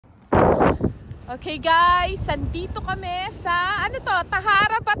Okay guys, nandito kami sa, ano to,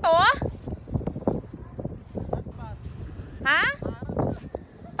 Tahara ba to? Ha?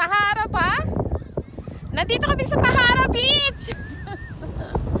 Tahara ba? Nandito kami sa Tahara Beach!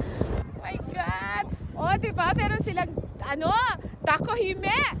 My God! Oh, diba? Meron silang, ano, dako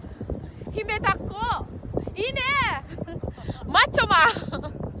hime! Hime dako! Ine! Macho-ma!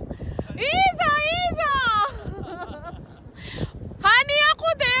 Izo! Izo! Honey, ako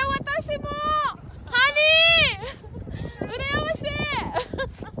de! Watashi mo! Honey! Urayamashi!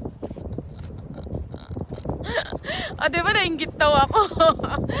 O, diba nainggit daw ako?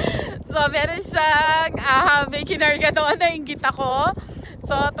 So, meron siyang may kinarga doon, nainggit ako.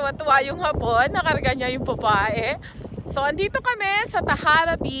 So, tuwa-tuwa yung hapon, nakarga niya yung babae. So, andito kami sa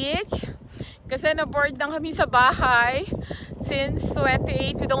Tahara Beach. Kasi na-board lang kami sa bahay. Since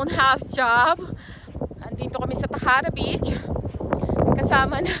 28, we don't have job. Andito kami sa Tahara Beach.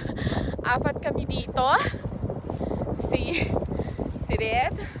 Kasama na 4 kami dito. Si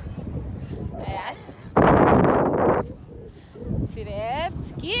Red. Ayan. Si Red.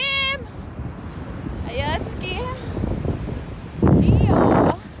 Si Kim. Ayan, si Kim. Si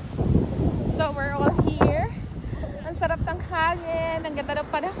Gio. So, we're all here. Ang sarap ng hangin. Ang ganda ng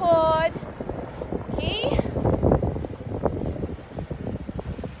panahon. Okay?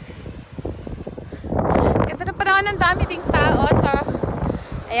 Ganda ng panahon. Ang dami ding tao. So,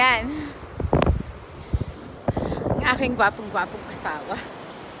 ayan. Ang aking gwapong-gwapong asawa.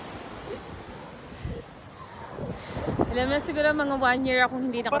 Alam mo, siguro mga 1 year akong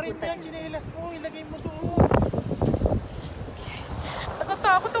hindi nakapunta. Parin yan, chinelas mo. Ilagay mo doon.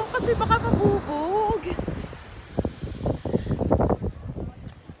 Natatakot ako kasi baka mabubog.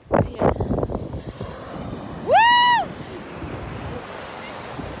 Ayan. Woo!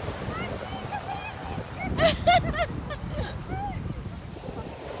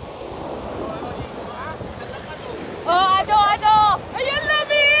 Oh, ano? Ayan,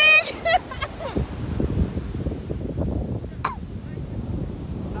 lamig!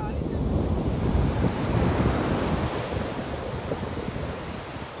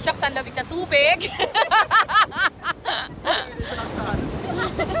 Shucks, ang lamig na tubig.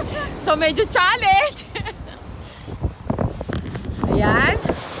 So, medyo challenge. Ayan.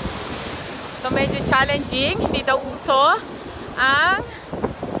 So, medyo challenging. Hindi daw uso ang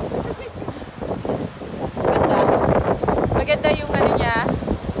maganda yung ano niya.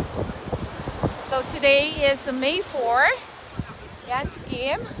 So, today is May 4. Yan, si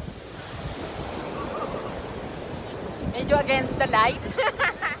Kim. Medyo against the light.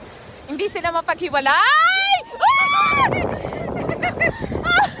 Hindi sila mapaghiwalay!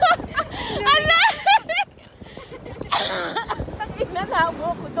 Ala!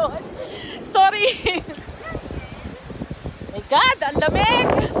 Nanabo ko doon. Sorry. My God, ang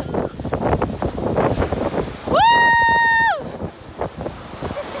lamig!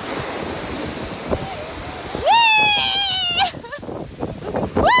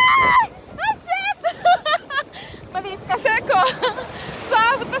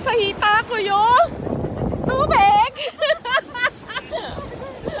 Hita ko yung tubig.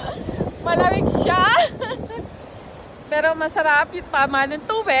 Malamig siya. Pero masarap yung tama ng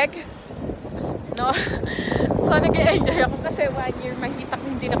tubig. No? So nag-enjoy ako kasi 1 year mahita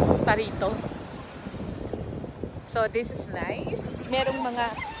kong hindi nakapunta rito. So this is nice. Merong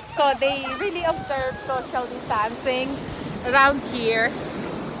mga, so they really observe social distancing around here.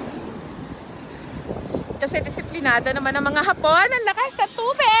 Kasi disiplinado naman ang mga Hapon. Ang lakas sa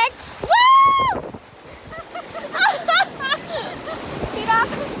tubig! Woo!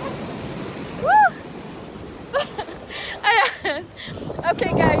 Woo! Ayan.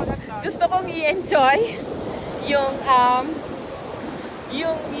 Okay guys, gusto kong i-enjoy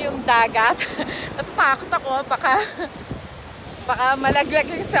yung dagat. Natatakot ako, baka malaglag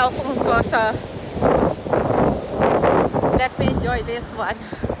yung cellphone ko. So, let me enjoy this one.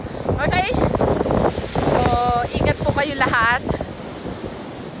 Okay? So, ingat po kayo lahat.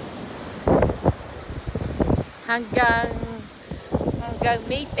 Hanggang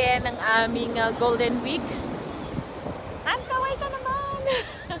May 10 ang aming Golden Week. Ang kaway ka naman!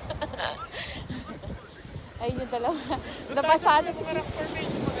 Ayun yung dalawa. Napasado ko.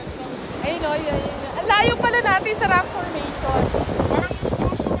 Ayun o, yun. Ang layo pala natin sa rock formation.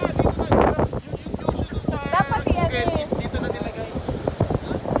 Dapat yan eh. Dito na nilagay.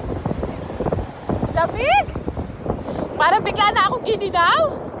 Lamig! Parang bigla na akong gininaw.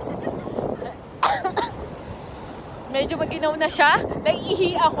 Medyo maginaw na siya.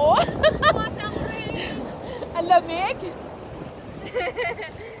 Naiihi ako. Ang lamig.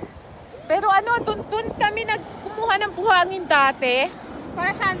 Pero ano, dun kami nagkumuha ng buhangin dati.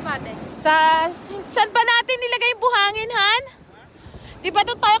 Para saan ba ate? Saan ba natin nilagay yung buhangin, Han? Di ba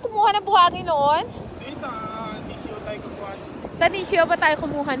doon tayo kumuha ng buhangin noon? Hindi, sa DCO tayo kumuha. Sa Nisio ba tayo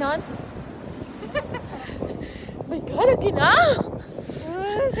kumuha noon? My God, ang ginaw!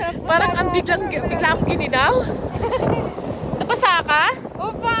 Sarap ko. Parang ang bigla akong gininaw. Napasa ka?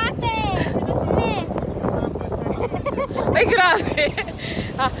 Opo ate! Dismiss! Ay, grabe.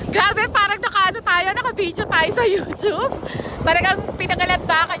 Grabe, parang naka-video tayo sa YouTube. Parang ang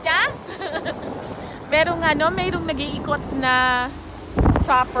pinagalanda ka niya. Mayroong nag-iikot na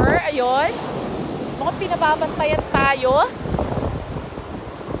chopper. Ayun. Mukhang pinababantayan tayo.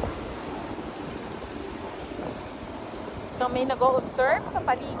 So, may nag-o-observe sa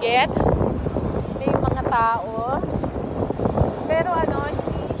paligid. May mga tao. Pero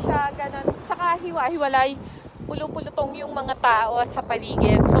hindi siya ganun. Tsaka hiwa-hiwalay. Pulo-pulutong yung mga tao sa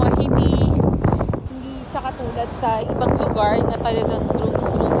paligid. So, hindi siya katulad sa ibang lugar na talagang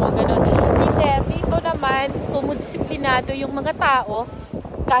grupo-grupo, ganun. Hindi. Dito naman, kumudisiplinado yung mga tao.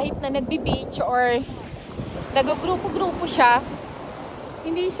 Kahit na nagbi-beach or nag-grupo-grupo siya,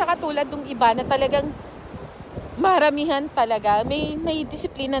 hindi siya katulad ng iba na talagang maramihan talaga. May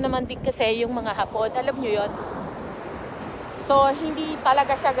disiplina naman din kasi yung mga Hapon. Alam nyo yon. So, hindi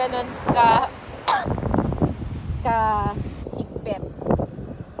talaga siya ganun higpit.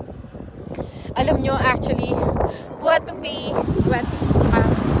 Alam nyo, actually, buhat nung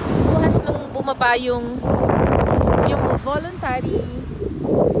bumaba yung voluntary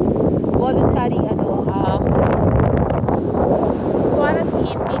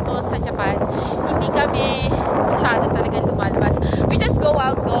quarantine dito sa Japan, hindi kami masyado talagang lumalabas. We just go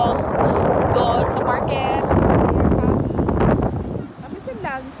out, go sa market, kami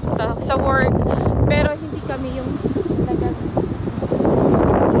lang sa work, pero hindi kami yung talagang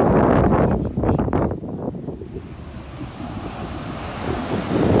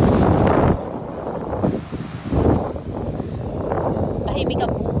tahimik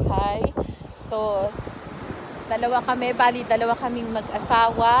ang buhay. So, dalawa kaming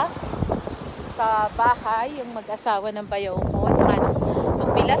mag-asawa sa bahay, yung mag-asawa ng bayaw ko, at saka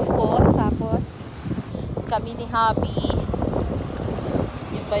nung bilas ko, tapos kami ni Habi,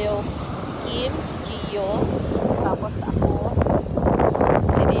 yung bayaw Kim, si Gio, tapos ako,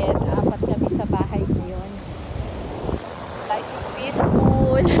 si Red, apat kami sa bahay ngayon. Life is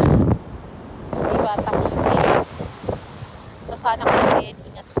peaceful. Diba, tahimik. So, sana kayo din,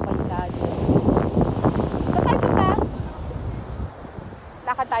 ingat kayo lagi.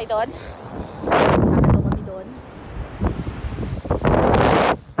 Lakad tayo doon. Kami doon.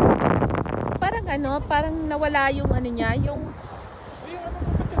 Parang nawala yung niya, yung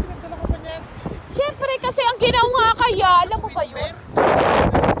Kasi nagdala ko pa niyan. Siyempre, kasi ang ginawa kaya, alam mo ba yun?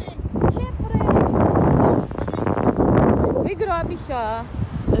 Siyempre. Uy, grabe siya.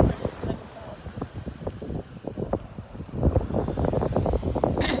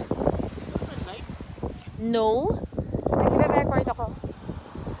 No. Nagre-record ako.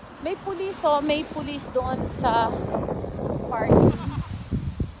 May pulis doon sa parking.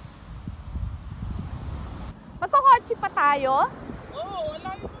 Magkakotse pa tayo? Oo,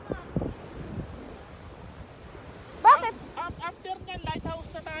 wala yun na. Bakit? After nyan, lighthouse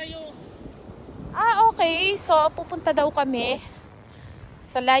na tayo. Okay. So, pupunta daw kami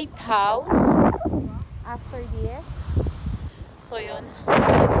sa lighthouse after this. So, yun.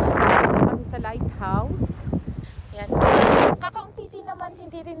 Kami sa lighthouse. Yan. Kakaunti din naman,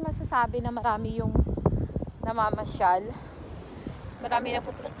 hindi rin masasabi na marami yung namamasyal. Marami na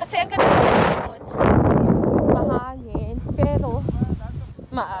pupunta. Kasi ang ganda naman mahangin, pero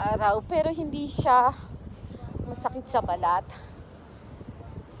maaraw, pero hindi siya masakit sa balat.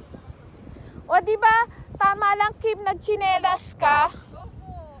 O, di ba? Tama lang, Kim, nagchinelas ka.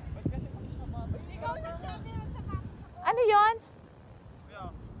 Ano yon?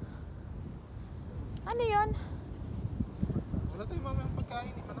 Ano yon? Wala tayong mamayang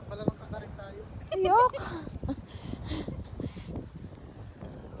pagkain, malalang ka na rin tayo. Yok.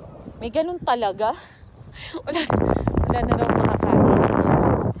 May ganun talaga. Wala na raw makakain.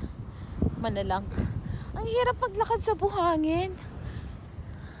 Manalang. Ang hirap maglakad sa buhangin.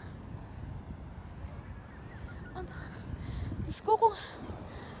 Diyos ko,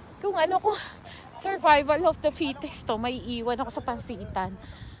 kung survival of the fittest to, may iwan ako sa pansitan.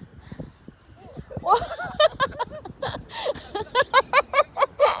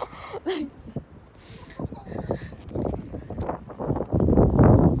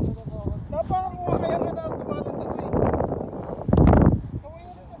 Napakuha kaya nga na tibalan sa uwi. Kaway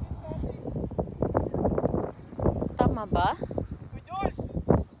na natin natin. Tama ba? Uy, Jules!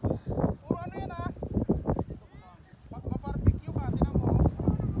 Puro yan ha? Pag ma-barbecue ka, tinan mo.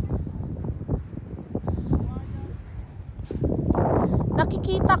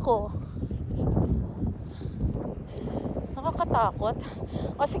 nakikita ko. Nakakatakot.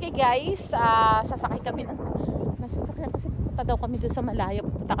 O sige guys, sasakay kami ng nasasakyan kasi pupunta daw kami doon sa malayo.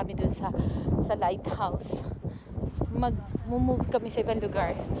 Pupunta kami doon sa lighthouse. Mag-move kami sa ibang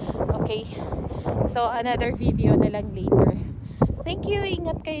lugar. Okay? So another video na lang later. Thank you.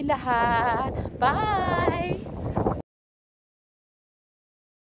 Ingat kayo lahat. Bye!